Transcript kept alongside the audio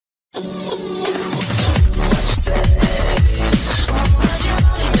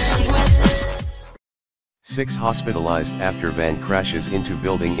Six hospitalized after van crashes into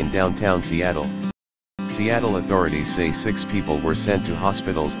building in downtown Seattle. Seattle authorities say 6 people were sent to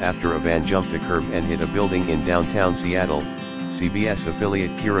hospitals after a van jumped a curb and hit a building in downtown Seattle, CBS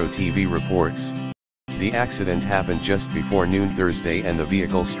affiliate Kiro TV reports. The accident happened just before noon Thursday and the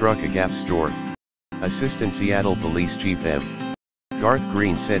vehicle struck a Gap store. Assistant Seattle Police Chief M. Garth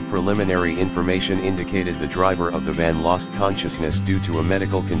Green said preliminary information indicated the driver of the van lost consciousness due to a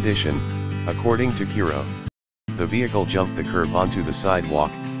medical condition, according to Kiro. The vehicle jumped the curb onto the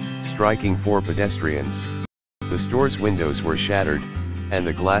sidewalk, striking 4 pedestrians. The store's windows were shattered, and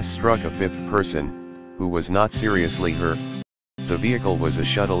the glass struck a 5th person, who was not seriously hurt. The vehicle was a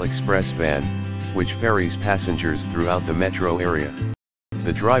shuttle express van, which ferries passengers throughout the metro area.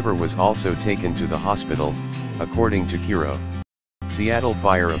 The driver was also taken to the hospital, according to Kiro. Seattle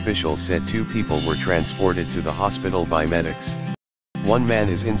fire officials said 2 people were transported to the hospital by medics. 1 man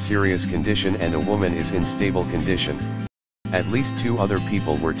is in serious condition and a woman is in stable condition. At least 2 other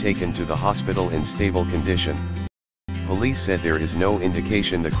people were taken to the hospital in stable condition. Police said there is no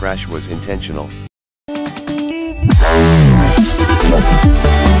indication the crash was intentional.